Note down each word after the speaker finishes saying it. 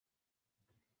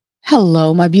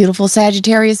Hello, my beautiful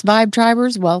Sagittarius Vibe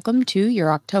Tribers. Welcome to your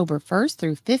October 1st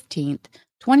through 15th,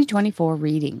 2024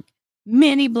 reading.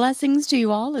 Many blessings to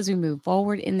you all as we move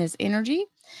forward in this energy.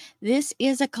 This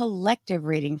is a collective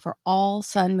reading for all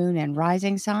sun, moon, and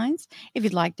rising signs. If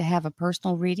you'd like to have a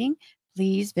personal reading,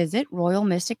 please visit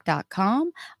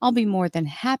royalmystic.com. I'll be more than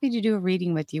happy to do a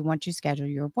reading with you once you schedule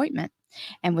your appointment.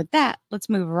 And with that, let's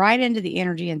move right into the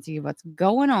energy and see what's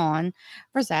going on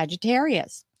for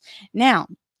Sagittarius. Now,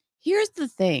 here's the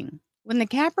thing. When the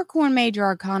Capricorn Major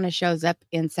Arcana shows up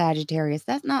in Sagittarius,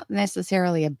 that's not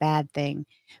necessarily a bad thing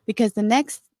because the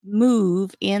next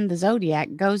move in the zodiac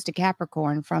goes to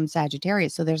Capricorn from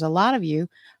Sagittarius. So there's a lot of you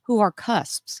who are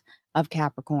cusps of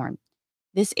Capricorn.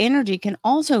 This energy can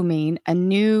also mean a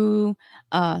new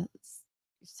hot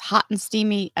and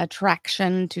steamy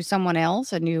attraction to someone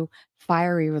else, a new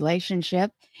fiery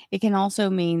relationship. It can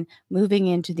also mean moving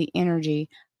into the energy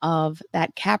of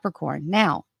that Capricorn.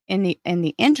 Now, in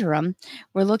the interim,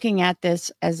 we're looking at this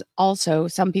as also,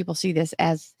 some people see this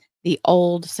as the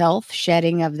old self,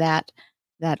 shedding of that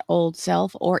old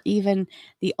self, or even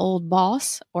the old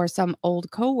boss or some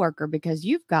old coworker, because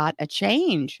you've got a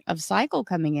change of cycle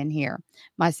coming in here,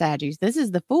 my Saggies. This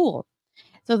is the Fool.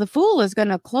 So the Fool is going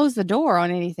to close the door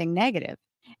on anything negative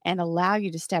and allow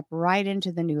you to step right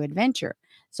into the new adventure.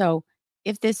 So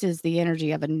if this is the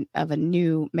energy of a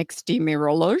new mixed steamy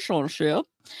relationship,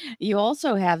 you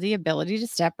also have the ability to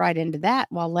step right into that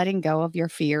while letting go of your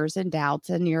fears and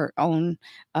doubts and your own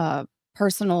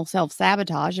personal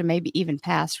self-sabotage and maybe even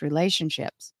past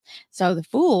relationships. So the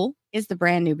Fool is the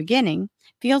brand new beginning,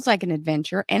 feels like an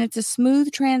adventure, and it's a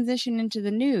smooth transition into the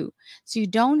new. So you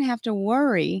don't have to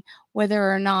worry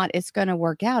whether or not it's going to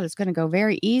work out. It's going to go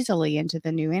very easily into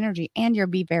the new energy, and you'll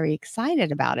be very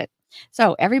excited about it.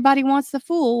 So everybody wants the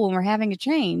Fool when we're having a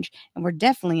change, and we're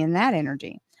definitely in that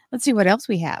energy. Let's see what else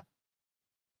we have.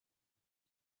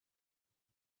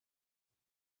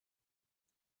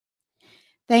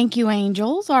 Thank you,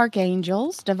 angels,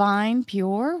 archangels, divine,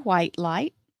 pure, white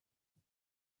light,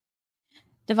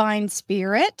 divine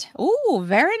spirit. Oh,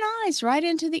 very nice. Right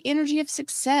into the energy of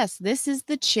success. This is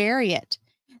the Chariot.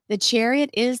 The Chariot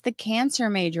is the Cancer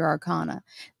Major Arcana.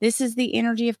 This is the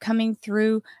energy of coming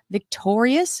through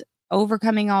victorious,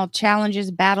 overcoming all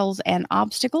challenges, battles, and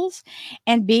obstacles,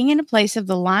 and being in a place of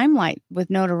the limelight with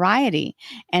notoriety.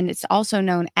 And it's also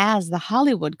known as the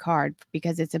Hollywood card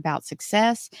because it's about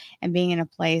success and being in a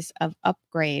place of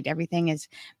upgrade. Everything is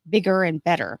bigger and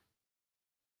better.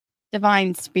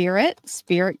 Divine spirit,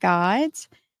 spirit guides,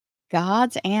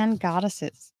 gods, and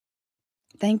goddesses.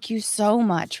 Thank you so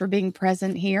much for being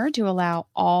present here to allow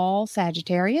all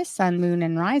Sagittarius, Sun, Moon,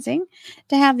 and Rising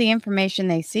to have the information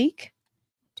they seek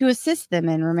to assist them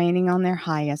in remaining on their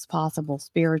highest possible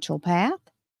spiritual path.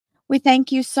 We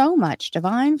thank you so much,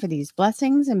 Divine, for these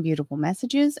blessings and beautiful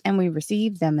messages, and we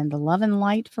receive them in the love and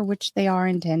light for which they are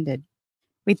intended.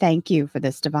 We thank you for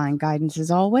this divine guidance as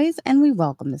always, and we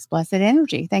welcome this blessed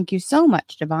energy. Thank you so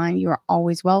much, Divine. You are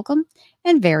always welcome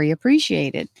and very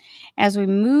appreciated. As we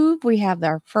move, we have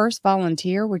our first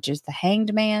volunteer, which is the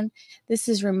Hanged Man. This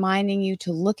is reminding you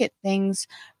to look at things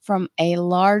from a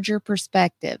larger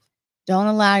perspective. Don't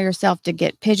allow yourself to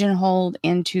get pigeonholed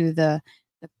into the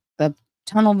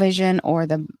tunnel vision or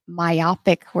the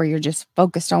myopic where you're just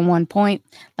focused on one point.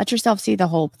 Let yourself see the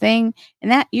whole thing.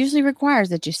 And that usually requires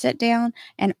that you sit down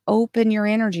and open your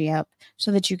energy up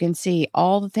so that you can see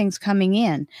all the things coming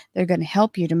in. They're going to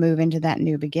help you to move into that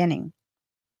new beginning.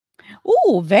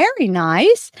 Oh, very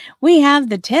nice. We have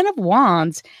the 10 of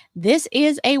Wands. This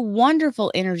is a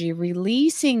wonderful energy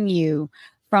releasing you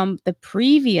from the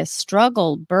previous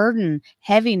struggle, burden,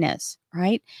 heaviness,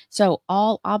 right? So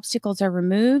all obstacles are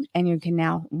removed and you can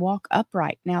now walk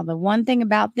upright. Now, the one thing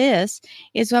about this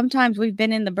is sometimes we've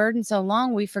been in the burden so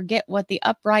long, we forget what the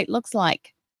upright looks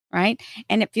like, right?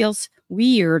 And it feels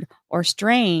weird or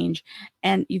strange.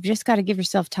 And you've just got to give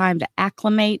yourself time to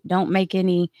acclimate. Don't make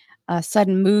any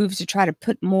sudden moves to try to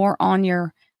put more on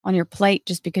your plate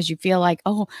just because you feel like,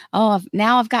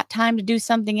 now I've got time to do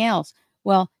something else.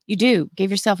 Well, you do.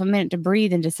 Give yourself a minute to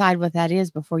breathe and decide what that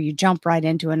is before you jump right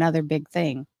into another big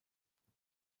thing.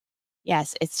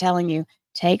 Yes, it's telling you,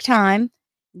 take time,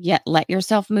 yet let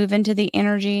yourself move into the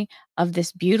energy of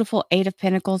this beautiful Eight of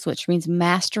Pentacles, which means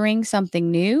mastering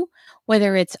something new,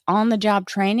 whether it's on the job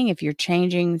training, if you're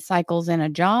changing cycles in a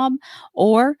job,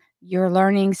 or you're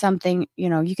learning something,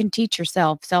 you can teach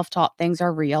yourself. Self-taught things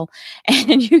are real,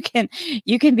 and you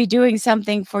can be doing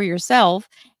something for yourself,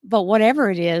 but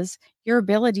whatever it is, your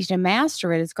ability to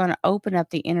master it is going to open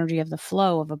up the energy of the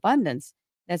flow of abundance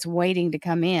that's waiting to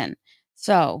come in.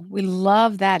 So we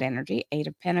love that energy. Eight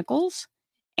of Pentacles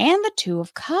And the Two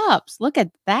of Cups. Look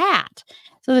at that.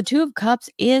 So the Two of Cups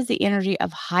is the energy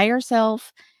of higher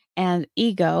self and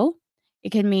ego.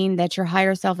 It can mean that your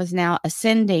higher self is now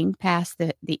ascending past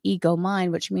the ego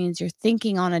mind, which means you're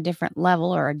thinking on a different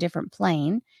level or a different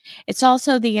plane. It's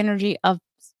also the energy of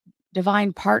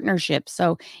divine partnerships.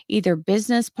 So either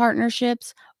business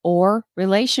partnerships or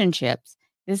relationships.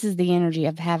 This is the energy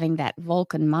of having that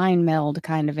Vulcan mind meld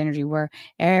kind of energy where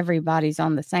everybody's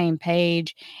on the same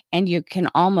page and you can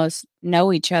almost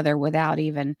know each other without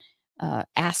even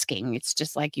asking. It's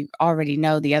just like you already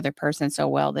know the other person so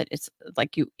well that it's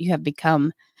like you have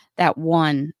become that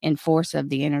one in force of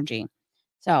the energy.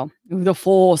 So the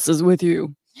force is with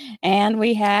you. And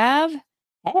we have,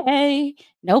 hey,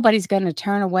 nobody's going to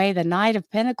turn away the Knight of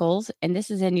Pentacles. And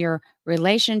this is in your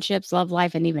relationships, love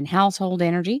life, and even household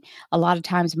energy. A lot of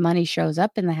times money shows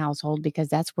up in the household because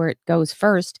that's where it goes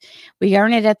first. We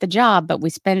earn it at the job, but we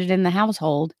spend it in the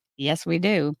household. Yes, we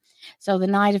do. So the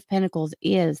Knight of Pentacles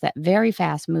is that very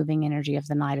fast moving energy of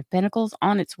the Knight of Pentacles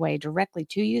on its way directly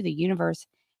to you. The universe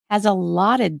has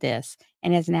allotted this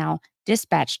and has now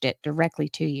dispatched it directly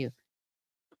to you.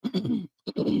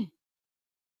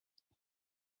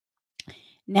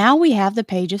 Now we have the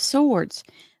Page of Swords.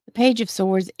 The Page of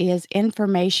Swords is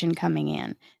information coming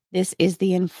in. This is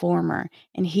the informer,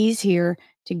 and he's here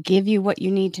to give you what you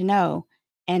need to know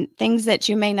and things that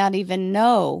you may not even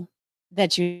know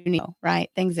that you know, right?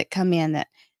 Things that come in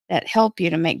that help you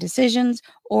to make decisions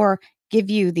or give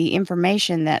you the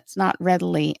information that's not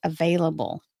readily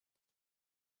available.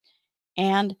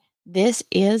 And this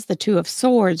is the Two of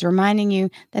Swords, reminding you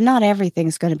that not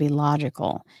everything's going to be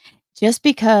logical. Just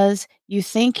because you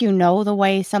think you know the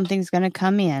way something's going to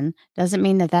come in doesn't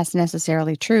mean that that's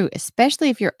necessarily true, especially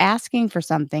if you're asking for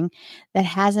something that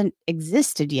hasn't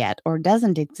existed yet or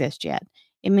doesn't exist yet.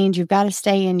 It means you've got to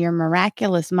stay in your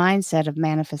miraculous mindset of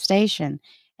manifestation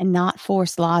and not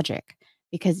force logic,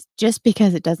 because just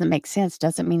because it doesn't make sense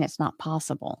doesn't mean it's not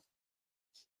possible.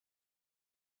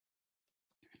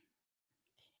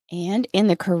 And in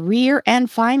the career and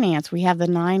finance, we have the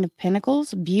Nine of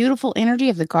Pentacles, beautiful energy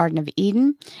of the Garden of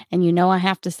Eden. And you know, I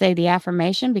have to say the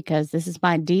affirmation because this is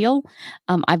my deal.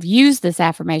 I've used this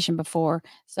affirmation before.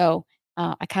 So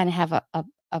I kind of have a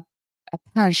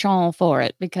penchant for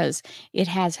it because it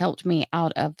has helped me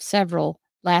out of several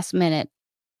last minute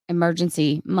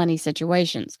emergency money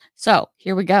situations. So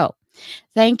here we go.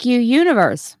 Thank you,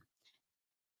 universe.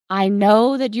 I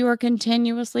know that you are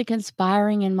continuously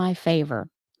conspiring in my favor.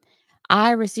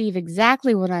 I receive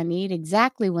exactly what I need,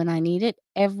 exactly when I need it,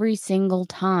 every single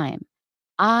time.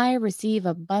 I receive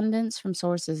abundance from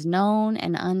sources known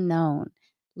and unknown.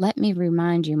 Let me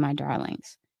remind you, my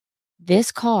darlings, this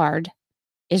card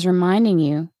is reminding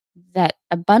you that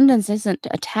abundance isn't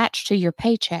attached to your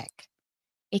paycheck.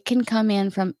 It can come in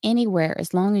from anywhere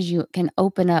as long as you can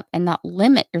open up and not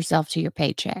limit yourself to your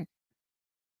paycheck.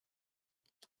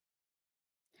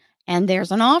 And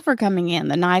there's an offer coming in,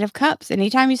 the Knight of Cups.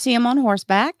 Anytime you see them on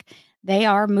horseback, they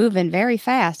are moving very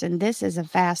fast. And this is a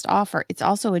fast offer. It's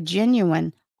also a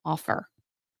genuine offer.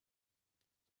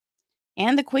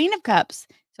 And the Queen of Cups.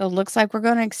 So it looks like we're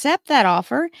going to accept that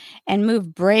offer and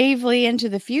move bravely into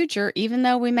the future. Even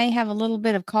though we may have a little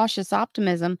bit of cautious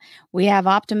optimism, we have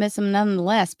optimism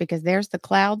nonetheless because there's the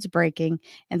clouds breaking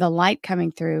and the light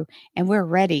coming through, and we're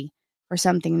ready for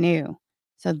something new.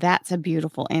 So that's a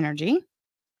beautiful energy.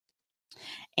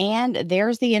 And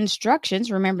there's the instructions.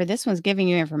 Remember, this one's giving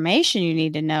you information you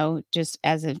need to know just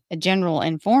as a general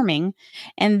informing.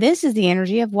 And this is the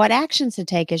energy of what actions to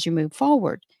take as you move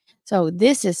forward. So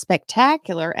this is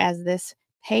spectacular as this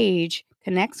page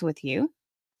connects with you.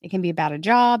 It can be about a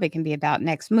job, it can be about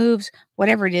next moves,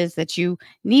 whatever it is that you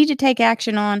need to take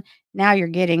action on. Now you're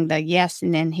getting the yes,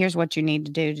 and then here's what you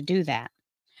need to do that.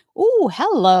 Oh,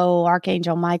 hello,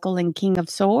 Archangel Michael and King of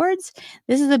Swords.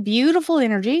 This is a beautiful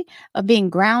energy of being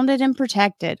grounded and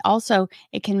protected. Also,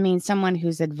 it can mean someone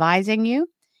who's advising you.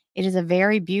 It is a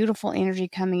very beautiful energy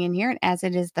coming in here. And as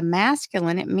it is the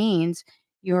masculine, it means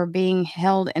you're being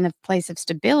held in a place of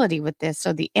stability with this.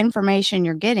 So the information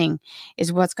you're getting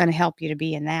is what's going to help you to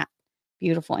be in that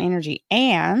beautiful energy.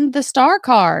 And the star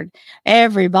card.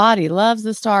 Everybody loves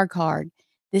the star card.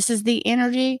 This is the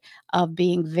energy of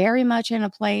being very much in a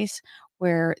place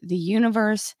where the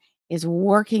universe is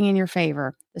working in your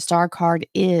favor. The star card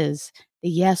is the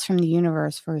yes from the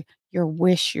universe for your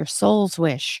wish, your soul's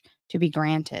wish to be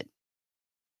granted.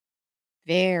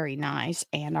 Very nice.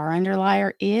 And our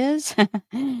underlier is,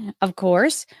 of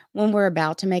course, when we're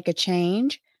about to make a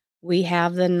change, we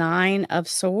have the Nine of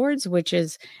Swords, which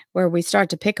is where we start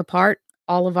to pick apart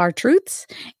all of our truths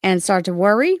and start to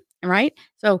worry, right?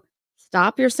 So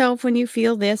Stop yourself when you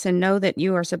feel this and know that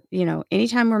you are,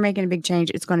 anytime we're making a big change,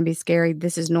 it's going to be scary.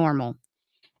 This is normal.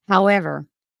 However,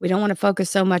 we don't want to focus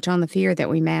so much on the fear that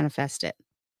we manifest it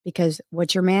because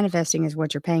what you're manifesting is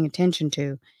what you're paying attention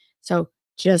to. So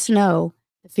just know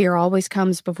the fear always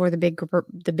comes before the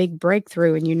big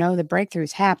breakthrough, and you know the breakthrough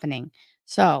is happening.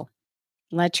 So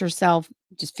let yourself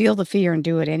just feel the fear and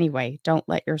do it anyway. Don't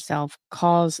let yourself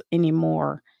cause any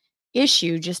more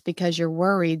issue just because you're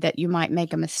worried that you might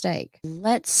make a mistake.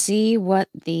 Let's see what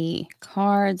the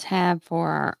cards have for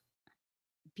our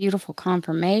beautiful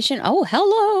confirmation. Oh,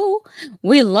 hello.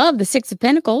 We love the Six of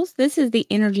Pentacles. This is the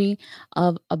energy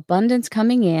of abundance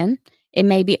coming in. It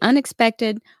may be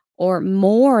unexpected or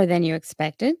more than you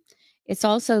expected. It's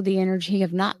also the energy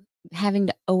of not having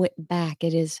to owe it back.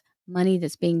 It is money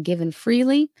that's being given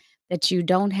freely that you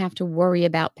don't have to worry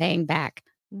about paying back.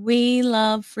 We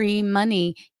love free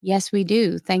money. Yes, we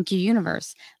do. Thank you,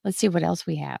 universe. Let's see what else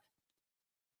we have.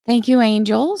 Thank you,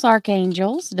 angels,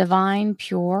 archangels, divine,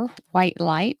 pure, white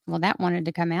light. Well, that wanted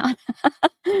to come out.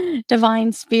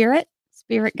 Divine spirit,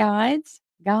 spirit guides,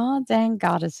 gods and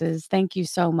goddesses. Thank you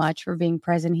so much for being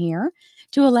present here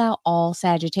to allow all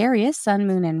Sagittarius, sun,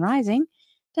 moon, and rising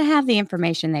to have the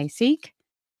information they seek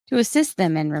to assist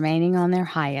them in remaining on their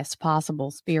highest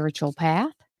possible spiritual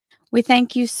path. We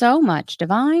thank you so much,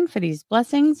 Divine, for these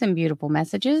blessings and beautiful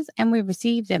messages, and we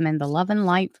receive them in the love and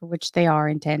light for which they are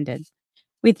intended.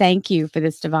 We thank you for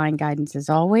this divine guidance as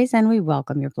always, and we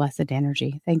welcome your blessed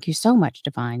energy. Thank you so much,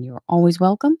 Divine. You are always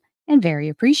welcome and very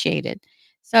appreciated.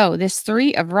 So, this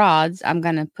Three of Rods, I'm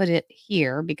going to put it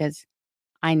here because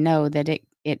I know that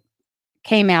it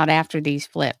came out after these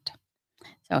flipped.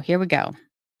 So, here we go.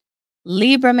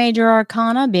 Libra Major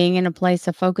Arcana, being in a place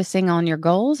of focusing on your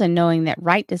goals and knowing that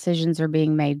right decisions are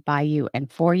being made by you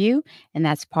and for you. And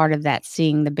that's part of that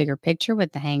seeing the bigger picture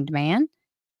with the Hanged Man.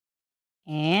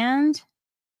 And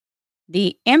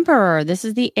the Emperor, this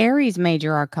is the Aries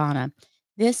Major Arcana.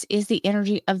 This is the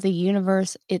energy of the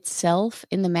universe itself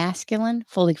in the masculine,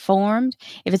 fully formed.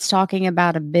 If it's talking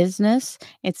about a business,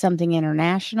 it's something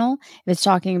international. If it's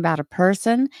talking about a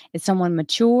person, it's someone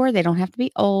mature. They don't have to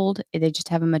be old. They just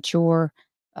have a mature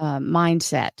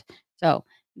mindset. So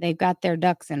they've got their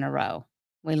ducks in a row.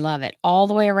 We love it. All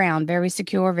the way around. Very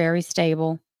secure, very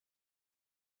stable.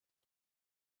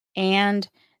 And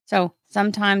so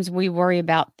sometimes we worry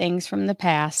about things from the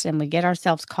past and we get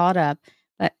ourselves caught up.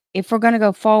 But if we're going to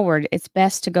go forward, it's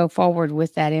best to go forward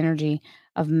with that energy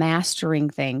of mastering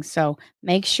things. So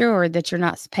make sure that you're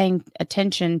not paying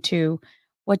attention to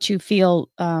what you feel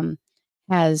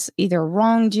has either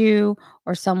wronged you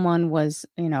or someone was,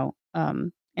 in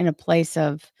a place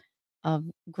of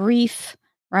grief,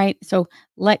 right? So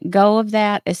let go of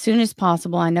that as soon as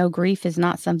possible. I know grief is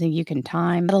not something you can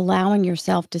time, but allowing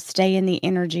yourself to stay in the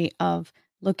energy of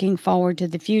looking forward to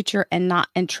the future and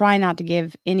try not to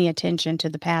give any attention to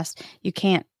the past. You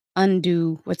can't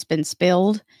undo what's been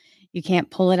spilled. You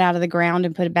can't pull it out of the ground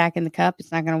and put it back in the cup.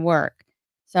 It's not going to work.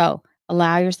 So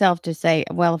allow yourself to say,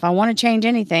 well, if I want to change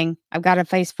anything, I've got to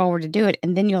face forward to do it.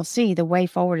 And then you'll see the way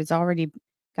forward has already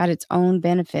got its own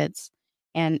benefits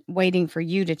and waiting for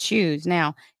you to choose.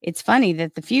 Now, it's funny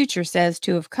that the future says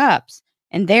Two of Cups,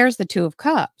 and there's the Two of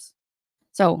Cups.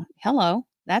 So, hello,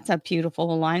 that's a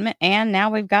beautiful alignment. And now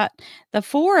we've got the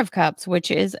Four of Cups,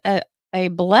 which is a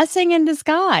blessing in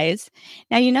disguise.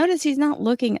 Now, you notice he's not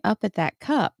looking up at that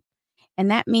cup,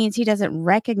 and that means he doesn't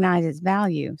recognize its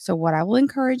value. So, what I will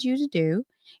encourage you to do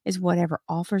is whatever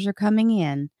offers are coming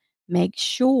in, make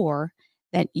sure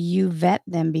that you vet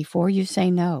them before you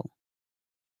say no.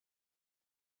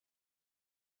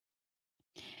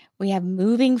 We have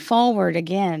moving forward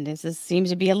again. Seems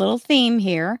to be a little theme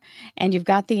here. And you've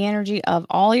got the energy of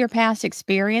all your past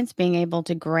experience being able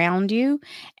to ground you.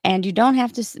 And you don't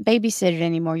have to babysit it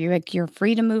anymore. You're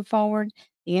free to move forward.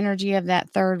 The energy of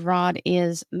that third rod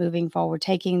is moving forward,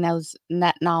 taking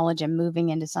that knowledge and moving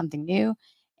into something new.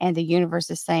 And the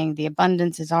universe is saying the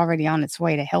abundance is already on its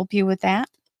way to help you with that.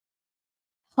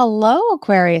 Hello,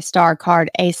 Aquarius star card,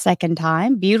 a second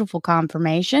time. Beautiful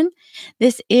confirmation.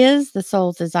 This is the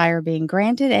soul's desire being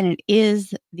granted, and it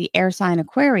is the air sign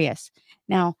Aquarius.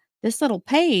 Now, this little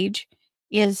page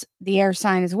is the air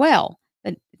sign as well.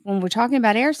 But when we're talking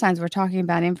about air signs, we're talking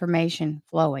about information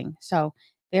flowing. So,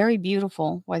 very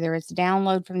beautiful, whether it's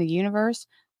download from the universe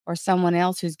or someone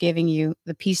else who's giving you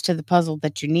the piece to the puzzle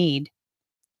that you need.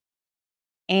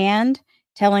 And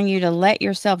telling you to let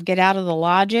yourself get out of the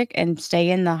logic and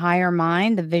stay in the higher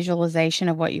mind, the visualization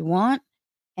of what you want.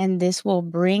 And this will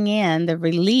bring in the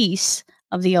release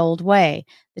of the old way.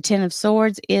 The Ten of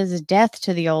Swords is death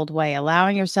to the old way,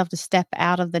 allowing yourself to step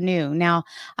out of the new. Now,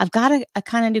 I've got a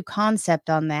kind of new concept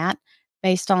on that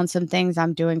based on some things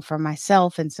I'm doing for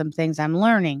myself and some things I'm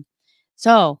learning.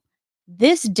 So,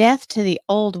 this death to the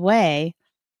old way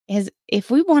is if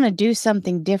we want to do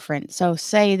something different. So,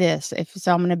 say this, if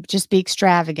so, I'm going to just be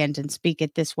extravagant and speak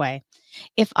it this way.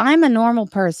 If I'm a normal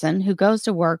person who goes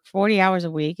to work 40 hours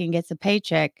a week and gets a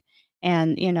paycheck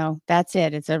and, that's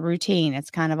it, it's a routine,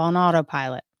 it's kind of on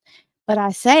autopilot. But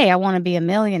I say I want to be a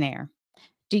millionaire.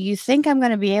 Do you think I'm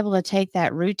going to be able to take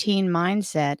that routine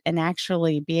mindset and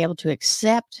actually be able to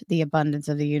accept the abundance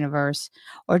of the universe?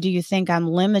 Or do you think I'm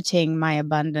limiting my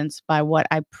abundance by what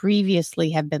I previously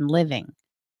have been living?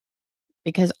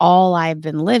 Because all I've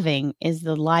been living is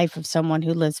the life of someone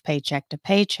who lives paycheck to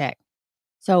paycheck.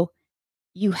 So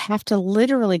you have to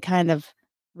literally kind of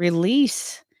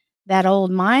release that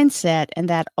old mindset and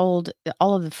that all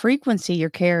of the frequency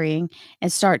you're carrying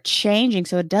and start changing.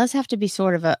 So it does have to be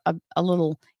sort of a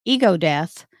little ego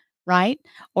death, right?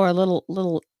 Or a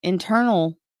little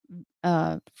internal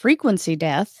frequency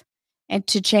death. And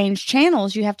to change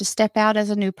channels, you have to step out as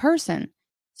a new person.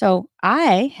 So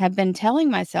I have been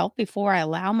telling myself before I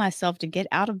allow myself to get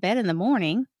out of bed in the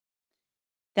morning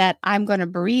that I'm going to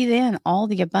breathe in all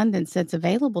the abundance that's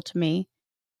available to me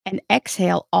and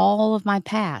exhale all of my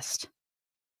past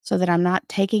so that I'm not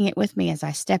taking it with me as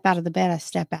I step out of the bed. I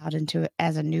step out into it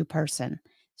as a new person.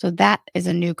 So that is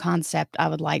a new concept I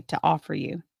would like to offer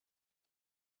you.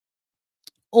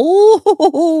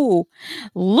 Oh,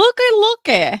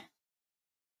 looky.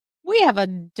 We have a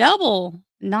double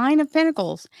 9 of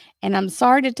Pentacles. And I'm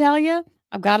sorry to tell you,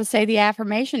 I've got to say the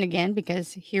affirmation again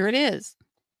because here it is.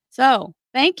 So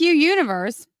thank you,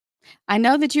 universe. I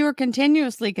know that you are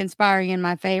continuously conspiring in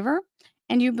my favor,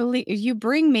 and you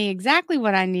bring me exactly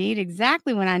what I need,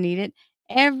 exactly when I need it,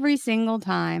 every single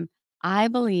time. I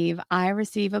believe I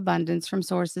receive abundance from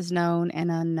sources known and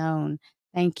unknown.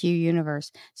 Thank you,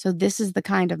 universe. So this is the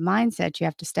kind of mindset you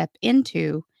have to step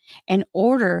into in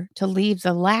order to leave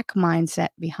the lack mindset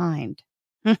behind.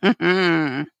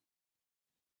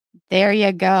 There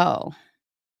you go.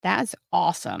 That's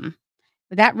awesome.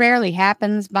 That rarely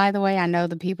happens, by the way. I know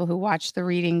the people who watch the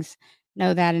readings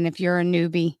know that, and if you're a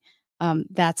newbie,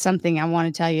 that's something I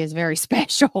wanna tell you is very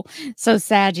special. So,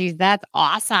 Saggies, that's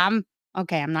awesome.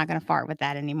 Okay, I'm not gonna fart with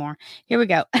that anymore. Here we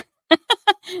go.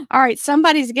 Alright,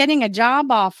 somebody's getting a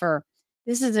job offer.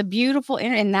 This is a beautiful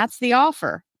and that's the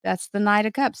offer. That's the Knight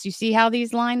of Cups. You see how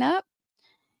these line up?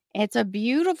 It's a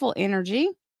beautiful energy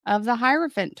of the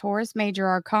Hierophant, Taurus Major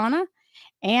Arcana.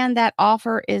 And that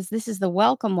offer is this is the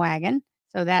welcome wagon.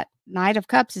 So that Knight of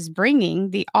Cups is bringing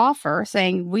the offer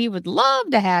saying, we would love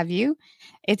to have you.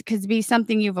 It could be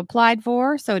something you've applied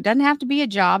for. So it doesn't have to be a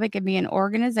job. It could be an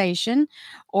organization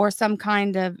or some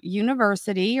kind of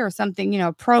university or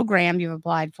something, program you've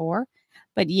applied for.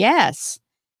 But yes,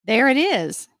 there it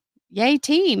is. Yay,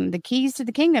 team, the keys to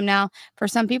the kingdom. Now, for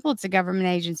some people, it's a government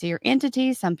agency or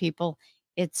entity. Some people,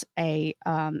 it's a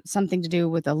something to do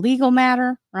with a legal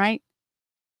matter, right?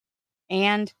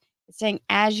 And it's saying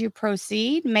as you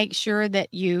proceed, make sure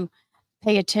that you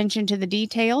pay attention to the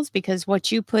details because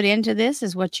what you put into this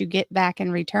is what you get back in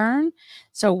return.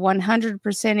 So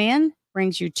 100% in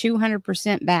brings you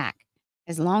 200% back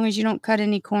as long as you don't cut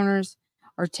any corners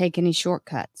or take any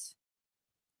shortcuts.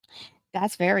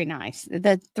 That's very nice.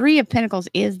 The 3 of Pentacles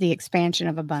is the expansion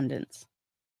of abundance.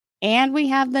 And we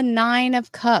have the 9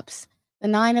 of Cups. The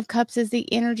 9 of Cups is the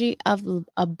energy of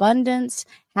abundance,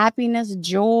 happiness,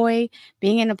 joy,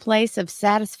 being in a place of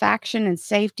satisfaction and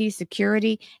safety,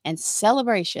 security, and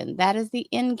celebration. That is the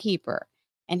innkeeper.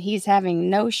 And he's having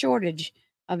no shortage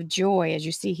of joy. As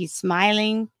you see, he's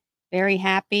smiling, very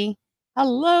happy.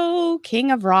 Hello,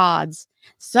 King of Rods.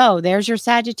 So there's your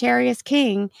Sagittarius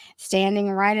King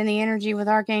standing right in the energy with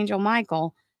Archangel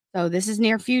Michael. So this is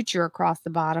near future across the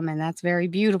bottom, and that's very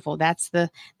beautiful. That's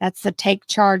the take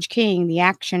charge king, the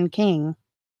action king.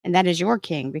 And that is your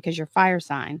king because you're fire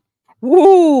sign.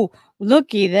 Woo!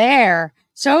 Looky there.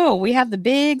 So we have the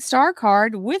big star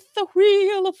card with the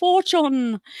Wheel of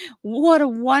Fortune. What a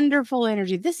wonderful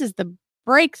energy. This is the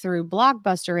breakthrough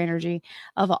blockbuster energy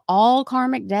of all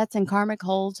karmic debts and karmic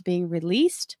holds being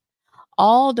released,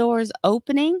 all doors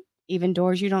opening, even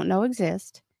doors you don't know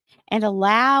exist, and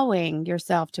allowing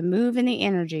yourself to move in the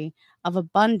energy of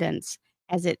abundance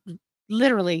as it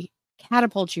literally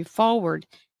catapults you forward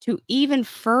to even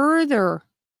further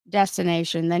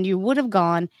destination than you would have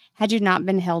gone had you not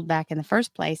been held back in the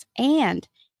first place. And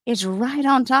it's right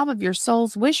on top of your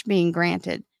soul's wish being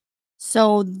granted.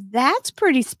 So that's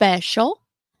pretty special.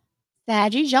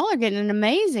 Saggies, y'all are getting an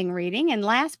amazing reading. And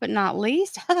last but not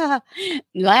least,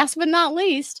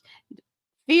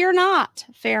 fear not,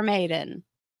 fair maiden,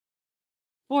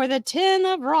 for the 10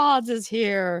 of Rods is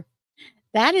here.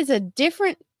 That is a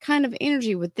different kind of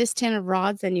energy with this 10 of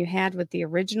rods than you had with the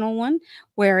original one,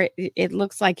 where it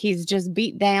looks like he's just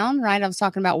beat down, right? I was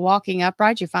talking about walking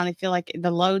upright. You finally feel like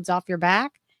the load's off your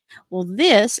back. Well,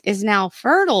 this is now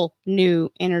fertile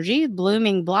new energy,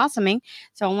 blooming, blossoming.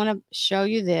 So I want to show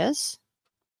you this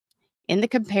in the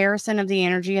comparison of the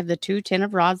energy of the 10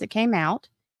 of rods that came out.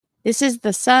 This is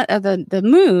the sun, the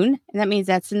moon, and that means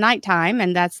that's nighttime,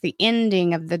 and that's the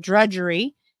ending of the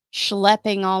drudgery,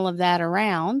 schlepping all of that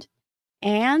around.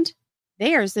 And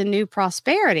there's the new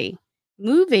prosperity,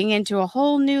 moving into a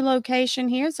whole new location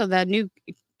here. So the new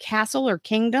castle or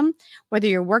kingdom, whether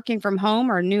you're working from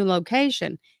home or a new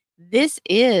location, this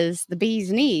is the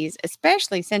bee's knees,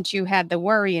 especially since you had the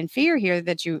worry and fear here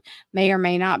that you may or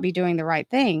may not be doing the right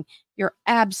thing. You're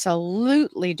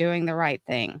absolutely doing the right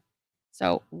thing.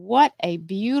 So what a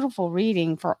beautiful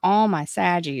reading for all my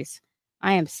Saggies.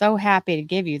 I am so happy to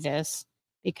give you this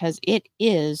because it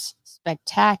is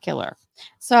spectacular.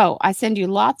 So I send you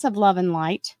lots of love and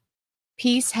light,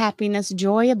 peace, happiness,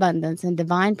 joy, abundance, and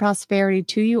divine prosperity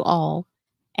to you all.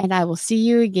 And I will see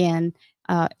you again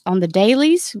on the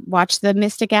dailies. Watch the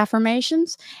Mystic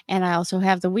Affirmations. And I also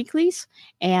have the weeklies.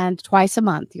 And twice a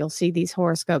month, you'll see these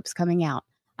horoscopes coming out.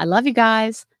 I love you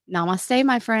guys. Namaste,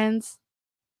 my friends.